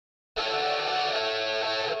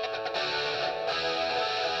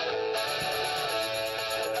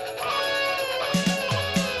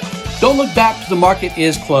Don't look back because the market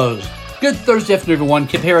is closed. Good Thursday afternoon, everyone.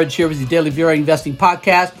 Kip Herriage here with the Daily VRA Investing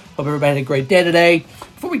Podcast. Hope everybody had a great day today.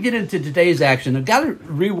 Before we get into today's action, I've got to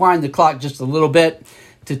rewind the clock just a little bit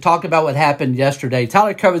to talk about what happened yesterday.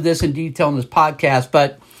 Tyler covered this in detail in this podcast,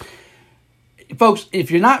 but folks, if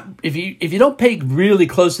you don't pay really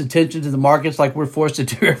close attention to the markets like we're forced to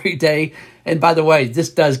do every day, and by the way, this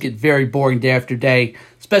does get very boring day after day,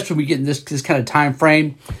 especially when we get in this kind of time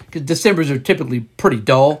frame, because Decembers are typically pretty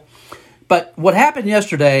dull. But what happened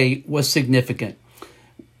yesterday was significant.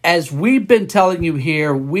 As we've been telling you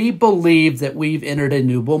here, we believe that we've entered a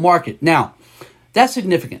new bull market. Now, that's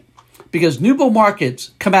significant because new bull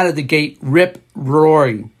markets come out of the gate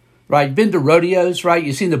rip-roaring, right? You've been to rodeos, right?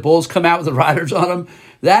 You've seen the bulls come out with the riders on them.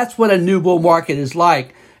 That's what a new bull market is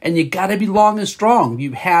like. And you got to be long and strong.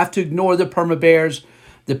 You have to ignore the perma-bears,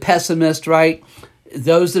 the pessimists, right?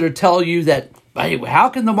 Those that are telling you that, hey, how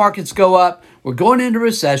can the markets go up? We're going into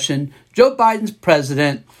recession. Joe Biden's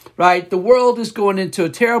president, right? The world is going into a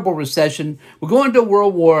terrible recession. We're going to a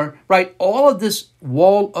world war, right? All of this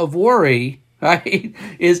wall of worry, right,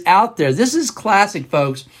 is out there. This is classic,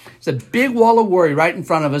 folks. It's a big wall of worry right in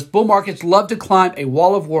front of us. Bull markets love to climb a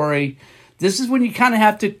wall of worry. This is when you kind of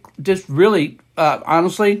have to just really,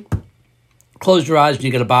 honestly, close your eyes and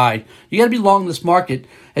you got to buy. You got to be long this market.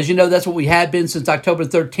 As you know, that's what we had been since October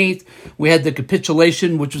 13th. We had the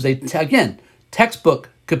capitulation, which was again, textbook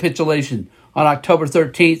capitulation on October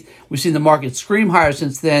 13th. We've seen the market scream higher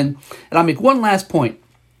since then. And I'll make one last point.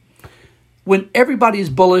 When everybody is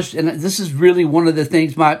bullish, and this is really one of the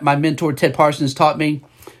things my mentor Ted Parsons taught me,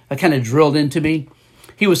 kind of drilled into me.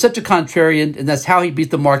 He was such a contrarian, and that's how he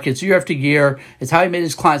beat the markets year after year. It's how he made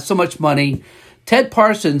his clients so much money. Ted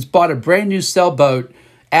Parsons bought a brand new sailboat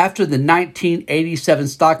after the 1987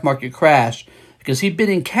 stock market crash because he'd been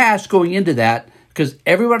in cash going into that because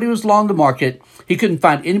everybody was long the market. He couldn't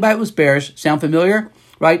find anybody that was bearish. Sound familiar?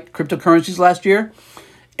 Right? Cryptocurrencies last year.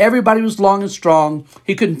 Everybody was long and strong.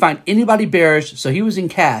 He couldn't find anybody bearish, so he was in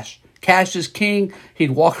cash. Cash is king.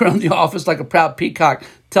 He'd walk around the office like a proud peacock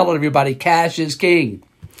telling everybody cash is king.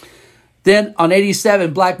 Then on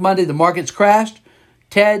 87, Black Monday, the markets crashed.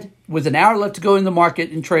 Ted, with an hour left to go in the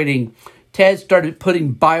market and trading, Ted started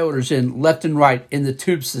putting buy orders in left and right in the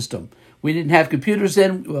tube system. We didn't have computers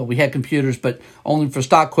then. Well, we had computers, but only for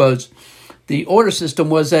stock quotes. The order system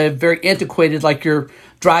was a very antiquated, like your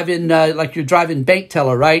drive-in bank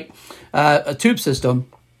teller, right? A tube system.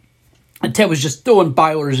 And Ted was just throwing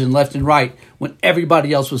buy orders in left and right when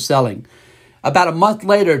everybody else was selling. About a month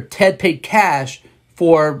later, Ted paid cash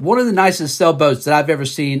for one of the nicest sailboats that I've ever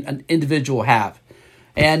seen an individual have.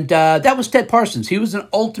 And that was Ted Parsons. He was an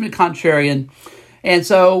ultimate contrarian. And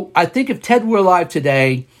so I think if Ted were alive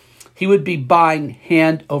today, he would be buying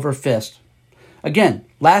hand over fist. Again,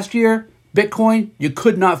 last year, Bitcoin, you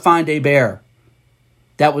could not find a bear.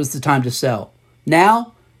 That was the time to sell.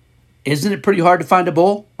 Now, isn't it pretty hard to find a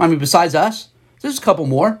bull? I mean, besides us, there's a couple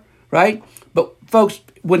more, right? But folks,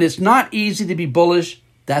 when it's not easy to be bullish,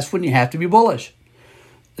 that's when you have to be bullish.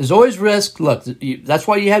 There's always risk. Look, that's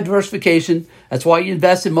why you have diversification. That's why you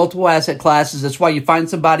invest in multiple asset classes. That's why you find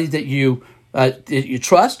somebody that you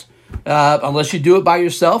trust, unless you do it by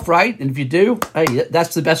yourself, right? And if you do, hey,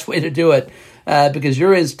 that's the best way to do it because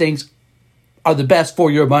your instincts are the best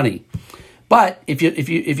for your money. But if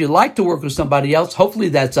you like to work with somebody else, hopefully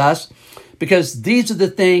that's us, because these are the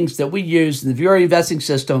things that we use in the VRA investing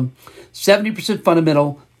system: 70%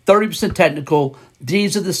 fundamental, 30% technical.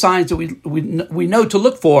 These are the signs that we know to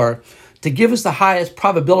look for to give us the highest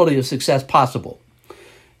probability of success possible.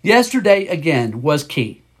 Yesterday, again, was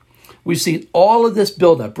key. We've seen all of this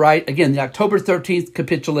buildup, right? Again, the October 13th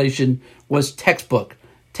capitulation was textbook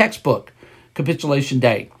capitulation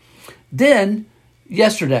day. Then,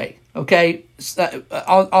 yesterday, okay,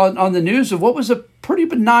 on the news of what was a pretty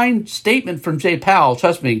benign statement from Jay Powell.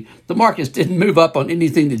 Trust me, the markets didn't move up on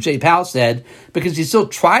anything that Jay Powell said because he still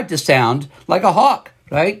tried to sound like a hawk,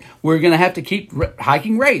 right? We're going to have to keep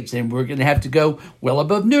hiking rates and we're going to have to go well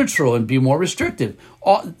above neutral and be more restrictive.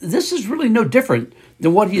 This is really no different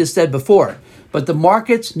than what he has said before, but the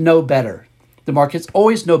markets know better. The markets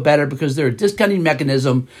always know better because they're a discounting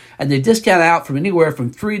mechanism and they discount out from anywhere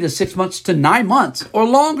from 3 to 6 months to 9 months or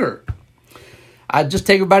longer. I just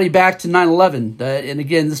take everybody back to 9/11. And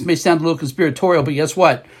again, this may sound a little conspiratorial, but guess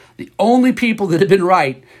what? The only people that have been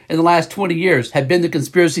right in the last 20 years have been the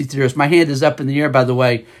conspiracy theorists. My hand is up in the air, by the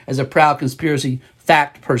way, as a proud conspiracy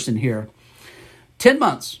fact person here. 10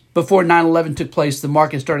 months before 9/11 took place, the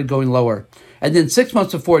market started going lower. And then 6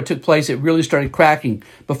 months before it took place, it really started cracking.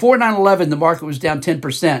 Before 9/11, the market was down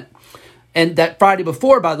 10%. And that Friday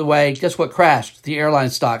before, by the way, guess what crashed? The airline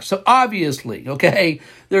stock. So obviously, okay,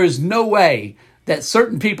 there is no way that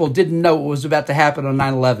certain people didn't know what was about to happen on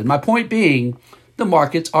 9/11. My point being, the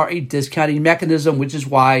markets are a discounting mechanism, which is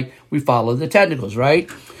why we follow the technicals, right?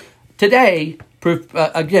 Today,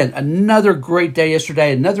 again, another great day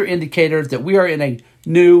yesterday, another indicator that we are in a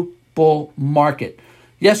new bull market.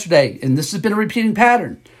 Yesterday, and this has been a repeating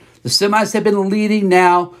pattern, the semis have been leading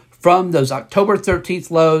now from those October 13th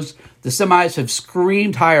lows. The semis have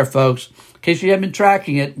screamed higher, folks. In case you haven't been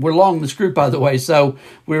tracking it, we're long this group, by the way, so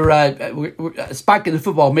we're spiking the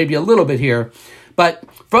football maybe a little bit here. But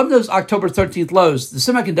from those October 13th lows, the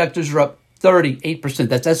semiconductors are up 38%.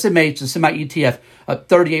 That's SMH, the semi ETF, up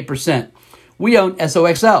 38%. We own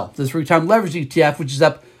SOXL, the 3-time leverage ETF, which is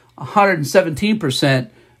up 117%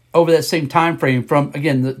 over that same time frame from,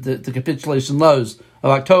 again, the capitulation lows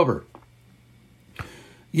of October.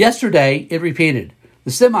 Yesterday, it repeated.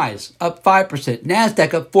 The semis up 5%,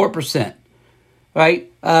 NASDAQ up 4%,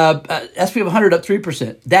 right? S&P 500 up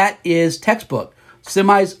 3%. That is textbook.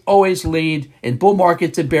 Semis always lead in bull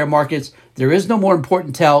markets and bear markets. There is no more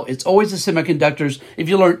important tell. It's always the semiconductors. If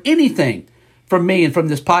you learn anything from me and from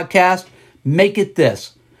this podcast, make it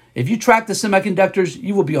this. If you track the semiconductors,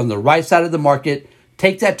 you will be on the right side of the market.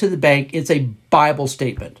 Take that to the bank. It's a Bible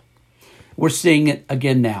statement. We're seeing it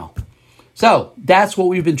again now. So that's what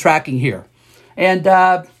we've been tracking here. And,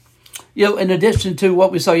 in addition to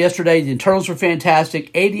what we saw yesterday, the internals were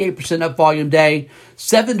fantastic. 88% up volume day,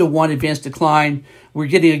 7-to-1 advanced decline. We're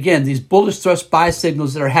getting, again, these bullish thrust buy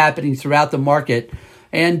signals that are happening throughout the market.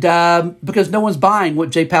 And because no one's buying what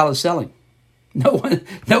Jay Powell is selling. No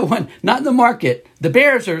one, not in the market. The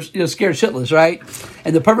bears are scared shitless, right?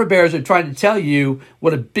 And the purple bears are trying to tell you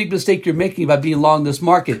what a big mistake you're making by being long this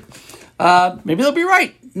market. Maybe they'll be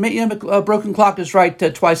right. Maybe a broken clock is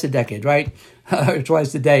right twice a decade, right? Or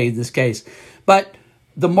twice a day in this case. But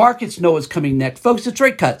the markets know what's coming next. Folks, it's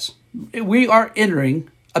rate cuts. We are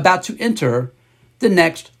about to enter the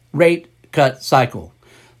next rate cut cycle.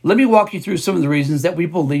 Let me walk you through some of the reasons that we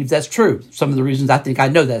believe that's true. Some of the reasons I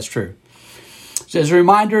know that's true. So as a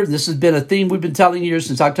reminder, this has been a theme we've been telling you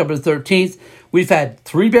since October 13th. We've had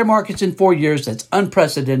 3 bear markets in 4 years. That's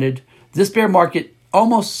unprecedented. This bear market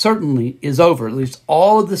almost certainly is over. At least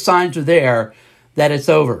all of the signs are there that it's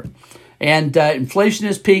over. And inflation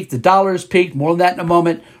has peaked. The dollar has peaked. More on that in a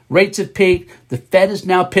moment. Rates have peaked. The Fed is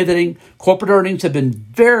now pivoting. Corporate earnings have been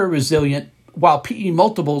very resilient while PE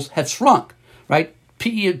multiples have shrunk, right?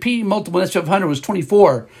 PE multiple in S&P 500 was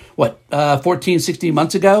 24, 14, 16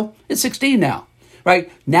 months ago? It's 16 now,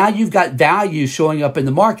 right? Now you've got value showing up in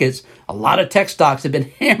the markets. A lot of tech stocks have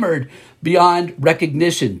been hammered beyond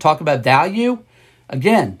recognition. Talk about value.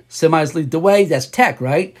 Again, semis lead the way. That's tech,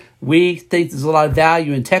 right? We think there's a lot of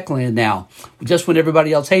value in tech land now, just when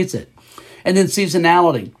everybody else hates it. And then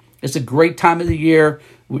seasonality. It's a great time of the year.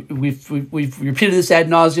 We've repeated this ad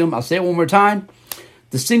nauseum. I'll say it one more time.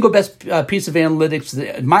 The single best piece of analytics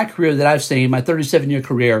in my career that I've seen, my 37-year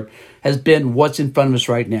career, has been what's in front of us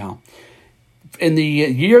right now. In the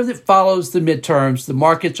year that follows the midterms, the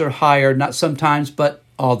markets are higher, not sometimes, but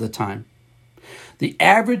all the time. The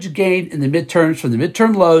average gain in the midterms from the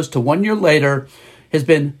midterm lows to 1 year later has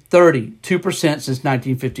been 32% since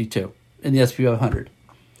 1952 in the S&P 500.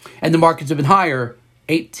 And the markets have been higher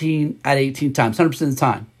 18 times, 100% of the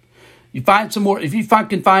time. You find some more. If you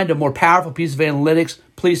can find a more powerful piece of analytics,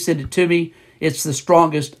 please send it to me. It's the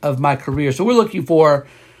strongest of my career. So we're looking for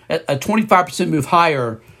a 25% move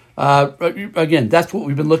higher. Again, that's what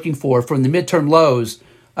we've been looking for from the midterm lows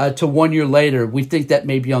to 1 year later. We think that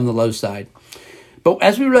may be on the low side. But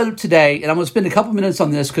as we read it today, and I'm going to spend a couple minutes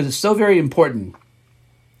on this because it's so very important.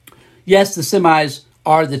 Yes, the semis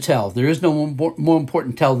are the tell. There is no more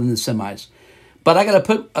important tell than the semis. But I got to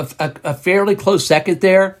put a fairly close second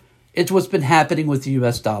there. It's what's been happening with the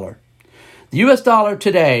U.S. dollar. The U.S. dollar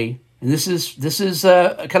today, and this is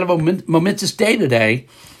a kind of a momentous day today,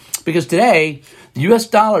 because today the U.S.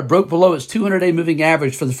 dollar broke below its 200-day moving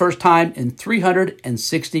average for the first time in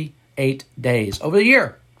 368 days over the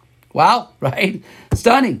year. Wow, right?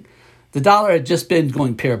 Stunning. The dollar had just been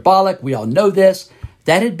going parabolic. We all know this.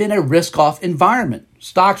 That had been a risk-off environment.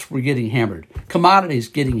 Stocks were getting hammered. Commodities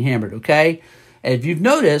getting hammered, okay? And if you've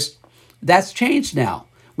noticed, that's changed now.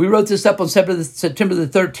 We wrote this up on September the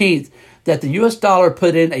 13th, that the U.S. dollar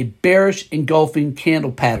put in a bearish engulfing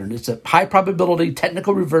candle pattern. It's a high probability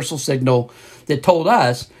technical reversal signal that told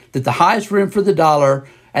us that the highs were in for the dollar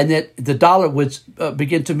and that the dollar would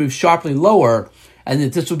begin to move sharply lower, and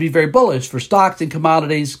that this would be very bullish for stocks and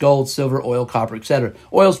commodities, gold, silver, oil, copper, etc.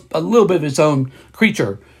 Oil's a little bit of its own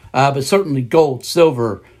creature, but certainly gold,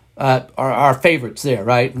 silver, are our favorites there,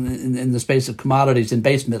 right? In the space of commodities and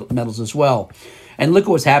base metals as well. And look at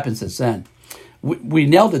what's happened since then. We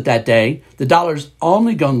nailed it that day. The dollar's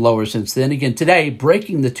only gone lower since then. Again, today,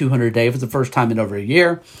 breaking the 200-day for the first time in over a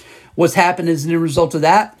year. What's happened as a result of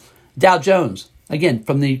that? Dow Jones, again,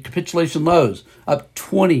 from the capitulation lows, up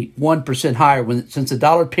 21% higher since the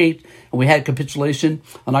dollar peaked and we had capitulation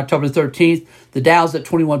on October 13th. The Dow's at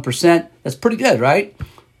 21%. That's pretty good, right?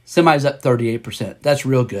 Semis up 38%. That's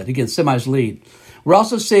real good. Again, semis lead. We're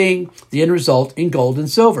also seeing the end result in gold and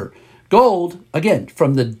silver. Gold, again,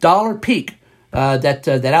 from the dollar peak, that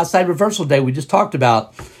outside reversal day we just talked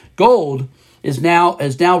about, gold is now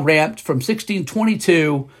ramped from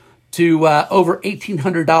 $1,622 to over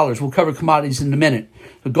 $1,800. We'll cover commodities in a minute.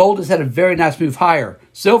 But gold has had a very nice move higher.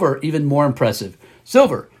 Silver, even more impressive.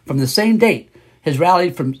 Silver, from the same date, has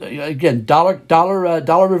rallied from, again, dollar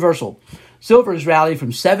reversal. Silver has rallied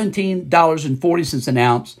from $17.40 an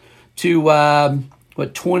ounce to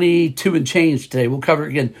 22 and change today. We'll cover,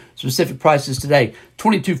 again, specific prices today.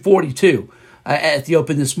 22.42 at the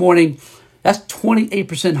open this morning. That's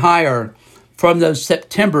 28% higher from those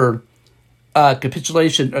September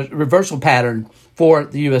capitulation reversal pattern for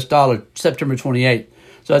the U.S. dollar, September 28th.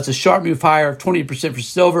 So that's a sharp move higher of 20% for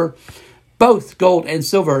silver. Both gold and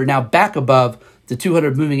silver are now back above the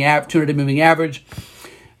 200-day moving average.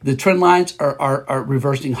 The trend lines are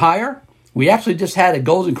reversing higher. We actually just had a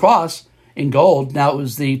golden cross in gold. Now it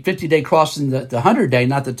was the 50-day cross in the 100-day,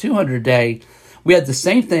 not the 200-day. We had the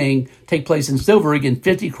same thing take place in silver, again,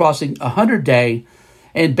 50 crossing 100-day.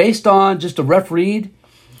 And based on just a rough read,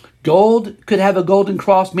 gold could have a golden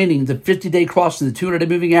cross, meaning the 50-day cross in the 200-day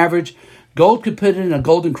moving average. Gold could put in a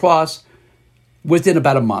golden cross within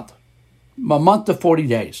about a month to 40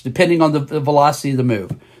 days, depending on the velocity of the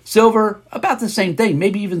move. Silver, about the same thing,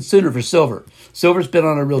 maybe even sooner for silver. Silver's been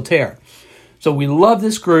on a real tear. So we love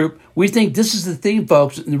this group. We think this is the theme,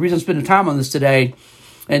 folks, and the reason I'm spending time on this today,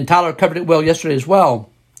 and Tyler covered it well yesterday as well,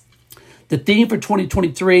 the theme for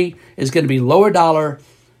 2023 is going to be lower dollar,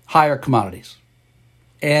 higher commodities.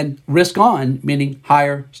 And risk on, meaning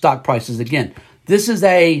higher stock prices again. This is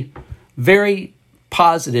a very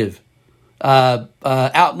positive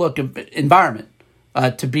outlook environment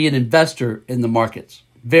to be an investor in the markets.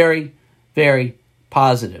 Very, very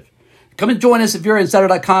positive. Come and join us at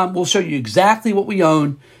VeraInsider.com. We'll show you exactly what we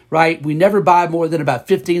own, right? We never buy more than about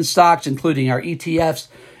 15 stocks, including our ETFs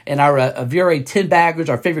and our Vera 10 baggers,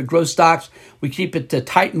 our favorite growth stocks. We keep it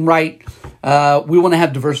tight and right. We want to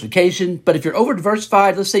have diversification. But if you're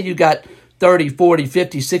over-diversified, let's say you got 30, 40,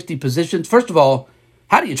 50, 60 positions. First of all,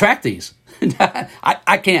 how do you track these?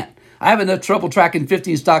 I can't. I have enough trouble tracking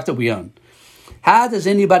 15 stocks that we own. How does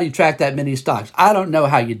anybody track that many stocks? I don't know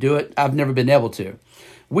how you do it. I've never been able to.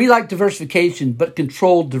 We like diversification, but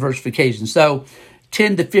controlled diversification. So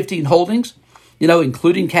 10 to 15 holdings,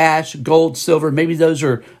 including cash, gold, silver. Maybe those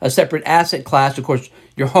are a separate asset class. Of course,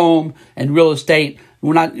 your home and real estate.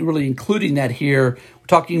 We're not really including that here. We're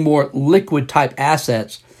talking more liquid type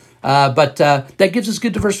assets. But that gives us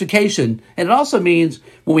good diversification. And it also means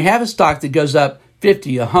when we have a stock that goes up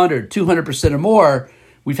 50, 100, 200% or more,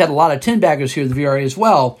 we've had a lot of 10 baggers here at the VRA as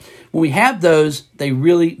well. When we have those, they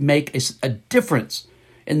really make a difference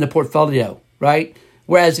in the portfolio, right?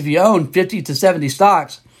 Whereas if you own 50 to 70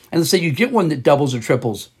 stocks, and let's say you get one that doubles or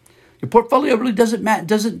triples, your portfolio really doesn't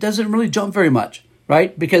really jump very much,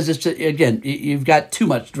 right? Because it's you've got too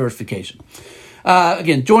much diversification.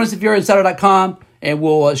 Again, join us at VeraInsider.com, and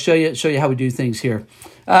we'll show you how we do things here.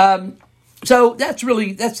 So that's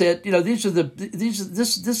it. This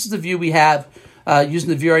is the view we have using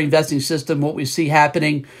the VRA investing system. What we see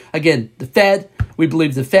happening again, the Fed. We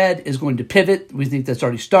believe the Fed is going to pivot. We think that's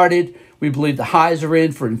already started. We believe the highs are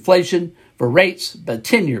in for inflation, for rates, but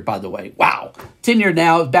 10-year, by the way. Wow. 10-year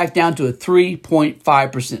now is back down to a 3.5%,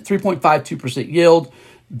 3.52% yield,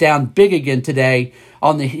 down big again today.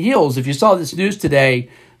 On the heels, if you saw this news today,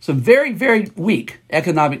 some very, very weak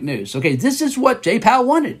economic news. Okay, this is what Jay Powell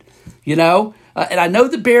wanted, and I know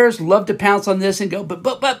the Bears love to pounce on this and go,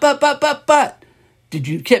 but. Did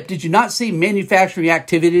you not see manufacturing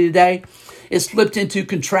activity today? It slipped into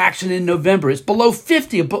contraction in November. It's below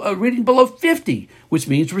 50, a reading below 50, which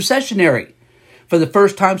means recessionary for the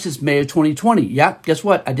first time since May of 2020. Yeah, guess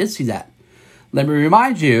what? I did see that. Let me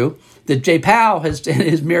remind you that Jay Powell and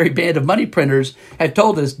his merry band of money printers have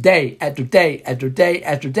told us day after day after day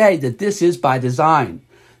after day that this is by design.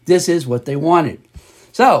 This is what they wanted.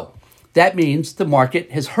 So that means the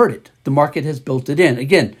market has heard it. The market has built it in.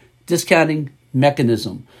 Again, discounting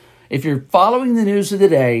mechanism. If you're following the news of the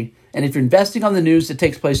day, and if you're investing on the news that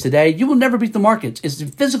takes place today, you will never beat the markets. It's a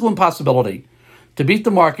physical impossibility to beat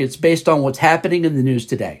the markets based on what's happening in the news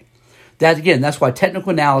today. That's why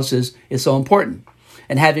technical analysis is so important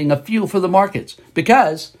and having a feel for the markets,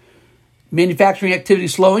 because manufacturing activity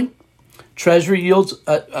slowing, treasury yields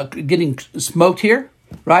getting smoked here,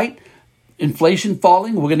 right? Inflation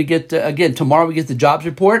falling. We're going to get, again, tomorrow we get the jobs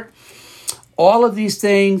report. All of these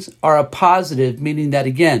things are a positive, meaning that,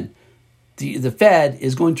 again, the Fed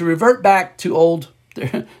is going to revert back to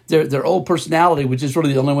their old personality, which is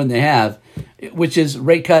really the only one they have, which is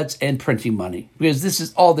rate cuts and printing money, because this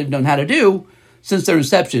is all they've known how to do since their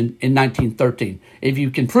inception in 1913. If you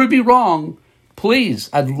can prove me wrong, please,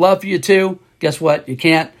 I'd love for you to. Guess what? You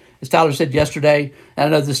can't. As Tyler said yesterday, and I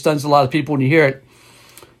know this stuns a lot of people when you hear it,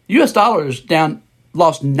 U.S. dollar is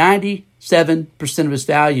lost 97% of its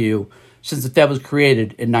value since the Fed was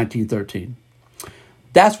created in 1913.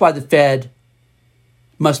 That's why the Fed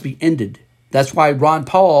must be ended. That's why Ron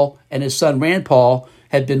Paul and his son Rand Paul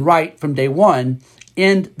had been right from day one.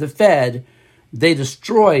 End the Fed. They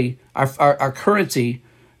destroy our currency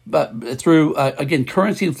through, again,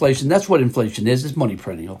 currency inflation. That's what inflation is. It's money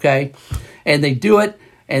printing, okay? And they do it,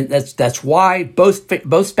 and that's why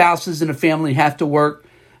both spouses in a family have to work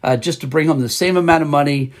just to bring home the same amount of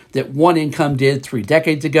money that one income did 3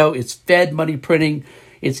 decades ago. It's Fed money printing.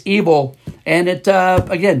 It's evil. And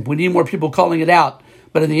again, we need more people calling it out.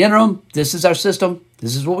 But in the interim, this is our system.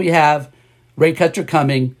 This is what we have. Rate cuts are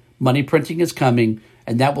coming. Money printing is coming.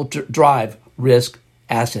 And that will drive risk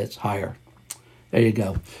assets higher. There you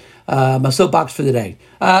go. My soapbox for the day.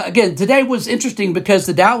 Again, today was interesting because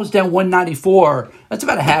the Dow was down 194. That's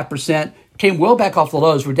about 0.5%. Came well back off the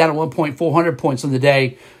lows. We're down at 1.400 points on the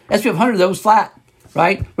day. S&P 500, that was flat,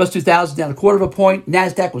 right? Russell 2000 down 0.25 point.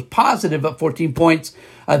 NASDAQ was positive, up 14 points.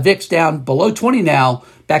 VIX down below 20 now,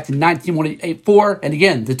 back to 19.84. And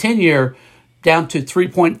again, the 10-year down to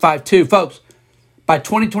 3.52. Folks, by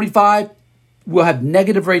 2025, we'll have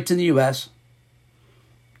negative rates in the U.S.,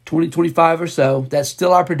 2025 or so. That's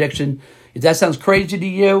still our prediction. If that sounds crazy to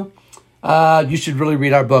you, you should really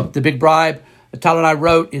read our book, The Big Bribe. Tyler and I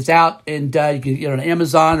wrote is out, and you can get it on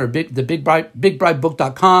Amazon or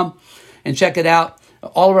BigBribeBook.com and check it out.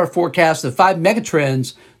 All of our forecasts, the 5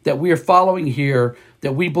 megatrends that we are following here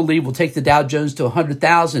that we believe will take the Dow Jones to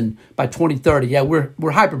 100,000 by 2030. Yeah,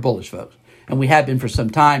 we're hyper bullish, folks, and we have been for some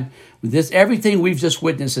time. Everything we've just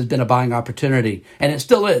witnessed has been a buying opportunity, and it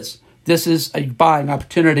still is. This is a buying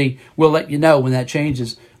opportunity. We'll let you know when that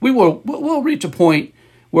changes. We'll reach a point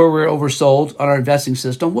where we're oversold on our investing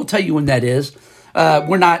system. We'll tell you when that is.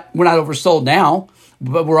 We're not oversold now,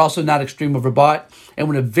 but we're also not extreme overbought, and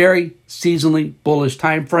we're in a very seasonally bullish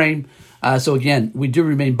time frame. So again, we do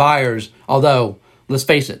remain buyers, although let's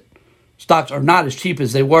face it, stocks are not as cheap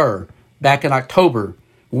as they were back in October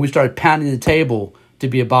when we started pounding the table to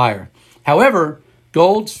be a buyer. However,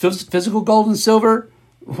 gold, physical gold and silver,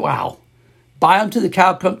 wow. Buy them till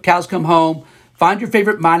the cows come home. Find your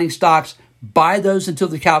favorite mining stocks. Buy those until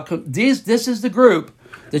the cow comes. This is the group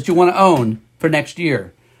that you want to own for next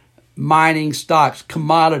year. Mining stocks,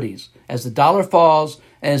 commodities. As the dollar falls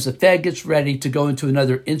and as the Fed gets ready to go into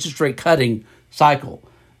another interest rate cutting cycle.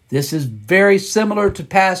 This is very similar to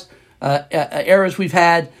past eras we've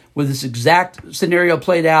had where this exact scenario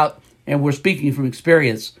played out, and we're speaking from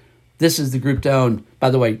experience. This is the group to own. By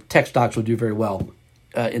the way, tech stocks will do very well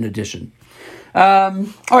in addition. All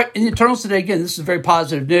right, in the internals today, again, this is very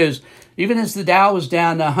positive news. Even as the Dow was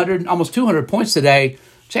down 100, almost 200 points today,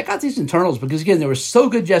 check out these internals because, again, they were so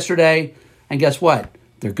good yesterday, and guess what?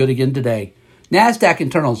 They're good again today. NASDAQ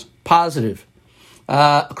internals, positive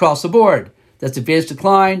across the board. That's advanced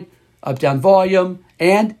decline, up-down volume,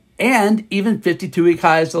 and even 52-week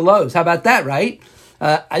highs to lows. How about that, right?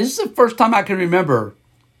 This is the first time I can remember.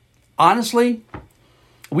 Honestly,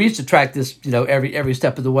 we used to track this, every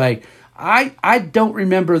step of the way. I don't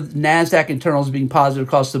remember NASDAQ internals being positive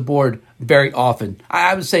across the board very often.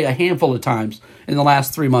 I would say a handful of times in the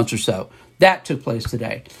last 3 months or so. That took place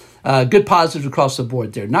today. Good positives across the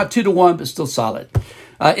board there. Not 2-1, but still solid.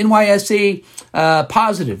 NYSE,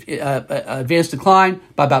 positive. Advanced decline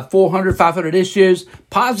by about 400, 500 issues.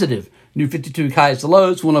 Positive. New 52-week highs to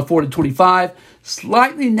lows, 104 to 25.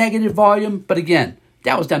 Slightly negative volume, but again,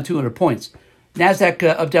 that was down 200 points. NASDAQ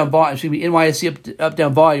NYSE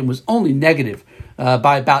up-down volume was only negative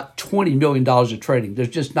by about $20 million of trading. There's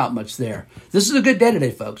just not much there. This is a good day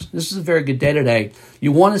today, folks. This is a very good day today.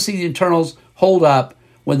 You want to see the internals hold up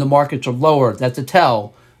when the markets are lower. That's a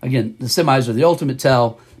tell. Again, the semis are the ultimate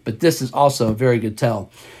tell, but this is also a very good tell.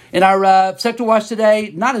 In our sector watch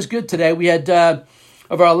today, not as good today. We had, of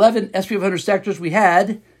our 11 S&P 500 sectors, we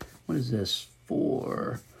had,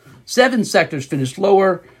 7 sectors finished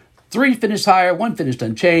lower. 3 finished higher, 1 finished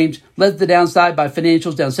unchanged. Led to the downside by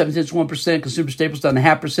financials down 0.7%, consumer staples down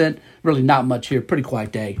 0.5%. Really not much here. Pretty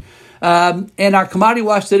quiet day. And our commodity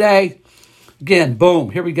watch today, again, boom,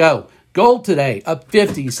 here we go. Gold today up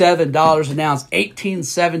 $57 an ounce,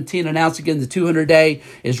 $1,817 an ounce. Again, the 200-day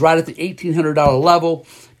is right at the $1,800 level.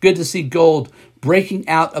 Good to see gold breaking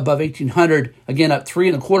out above $1,800. Again, up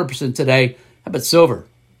 3.25% today. How about silver?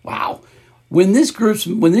 Wow. When this group,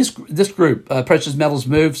 precious metals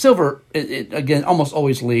move, silver, it again, almost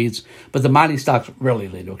always leads, but the mining stocks really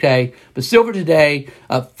lead, okay? But silver today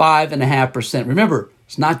up 5.5%. Remember,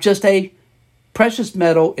 it's not just a precious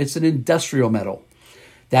metal, it's an industrial metal.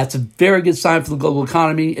 That's a very good sign for the global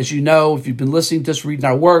economy. As you know, if you've been listening to us, reading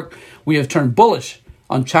our work, we have turned bullish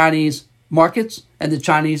on Chinese markets and the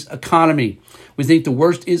Chinese economy. We think the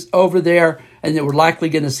worst is over there and that we're likely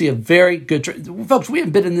going to see a very good trend. Folks, we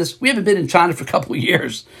haven't been in China for a couple of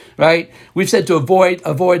years, right? We've said to avoid.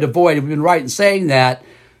 We've been right in saying that.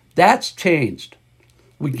 That's changed.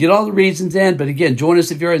 We can get all the reasons in, but again, join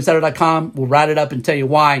us if you're at insider.com. We'll write it up and tell you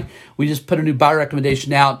why. We just put a new buy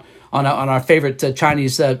recommendation out on our favorite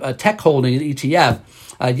Chinese tech holding, an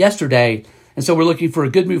ETF, yesterday. And so we're looking for a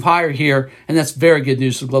good move higher here, and that's very good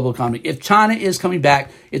news for the global economy. If China is coming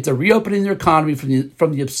back, it's a reopening their economy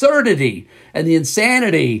from the absurdity and the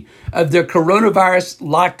insanity of their coronavirus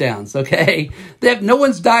lockdowns, okay? No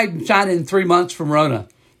one's died in China in 3 months from Rona,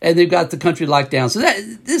 and they've got the country locked down. So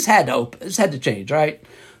this had to change, right?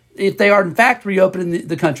 If they are in fact reopening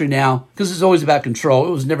the country now, because it's always about control.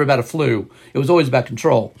 It was never about a flu. It was always about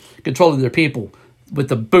controlling their people with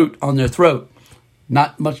the boot on their throat.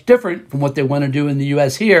 Not much different from what they want to do in the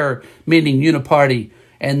U.S. here, meaning uniparty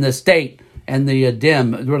and the state and the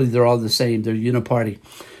Dem. Really, they're all the same. They're uniparty.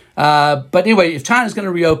 But anyway, if China's going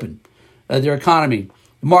to reopen their economy,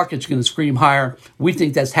 the market's going to scream higher. We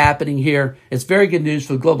think that's happening here. It's very good news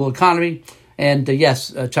for the global economy. And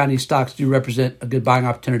yes, Chinese stocks do represent a good buying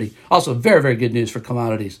opportunity. Also, very, very good news for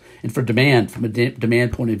commodities and for demand from a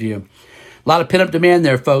demand point of view. A lot of pent-up demand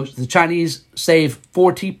there, folks. The Chinese save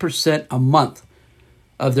 40% a month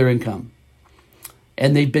of their income.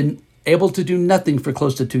 And they've been able to do nothing for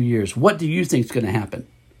close to 2 years. What do you think is going to happen?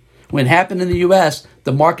 When it happened in the U.S.,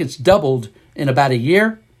 the markets doubled in about a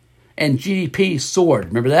year, and GDP soared.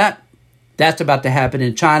 Remember that? That's about to happen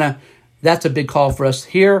in China. That's a big call for us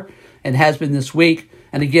here, and has been this week.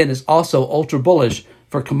 And again, it's also ultra bullish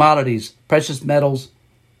for commodities, precious metals,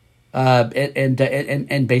 and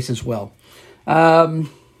base as well.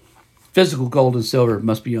 Physical gold and silver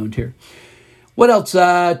must be owned here. What else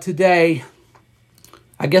today?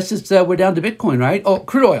 I guess we're down to Bitcoin, right? Oh,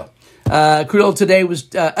 crude oil. Crude oil today was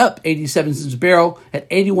up 87 cents a barrel at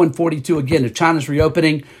 81.42. Again, if China's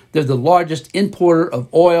reopening, they're the largest importer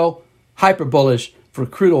of oil, hyper bullish for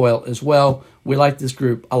crude oil as well. We like this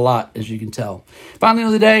group a lot, as you can tell. Finally,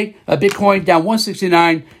 of the day, Bitcoin down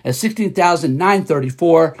 169 at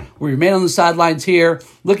 16,934. We remain on the sidelines here,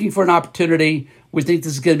 looking for an opportunity. We think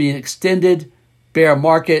this is going to be an extended bear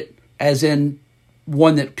market, as in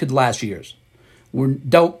one that could last years. We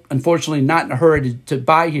don't, unfortunately, not in a hurry to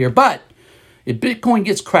buy here. But if Bitcoin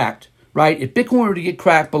gets cracked, right? If Bitcoin were to get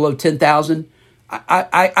cracked below 10,000,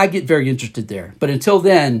 I get very interested there. But until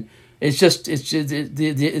then, it's just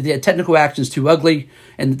the technical action is too ugly,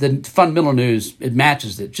 and the fundamental news, it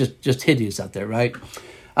matches it. Just hideous out there, right?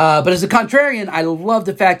 But as a contrarian, I love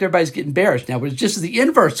the fact everybody's getting bearish now. But it's just the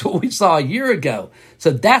inverse of what we saw a year ago.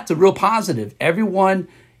 So that's a real positive. Everyone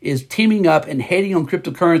is teaming up and hating on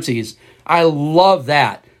cryptocurrencies. I love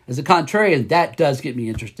that. As a contrarian, that does get me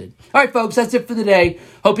interested. All right, folks, that's it for the day.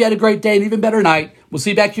 Hope you had a great day and even better night. We'll see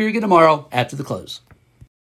you back here again tomorrow after the close.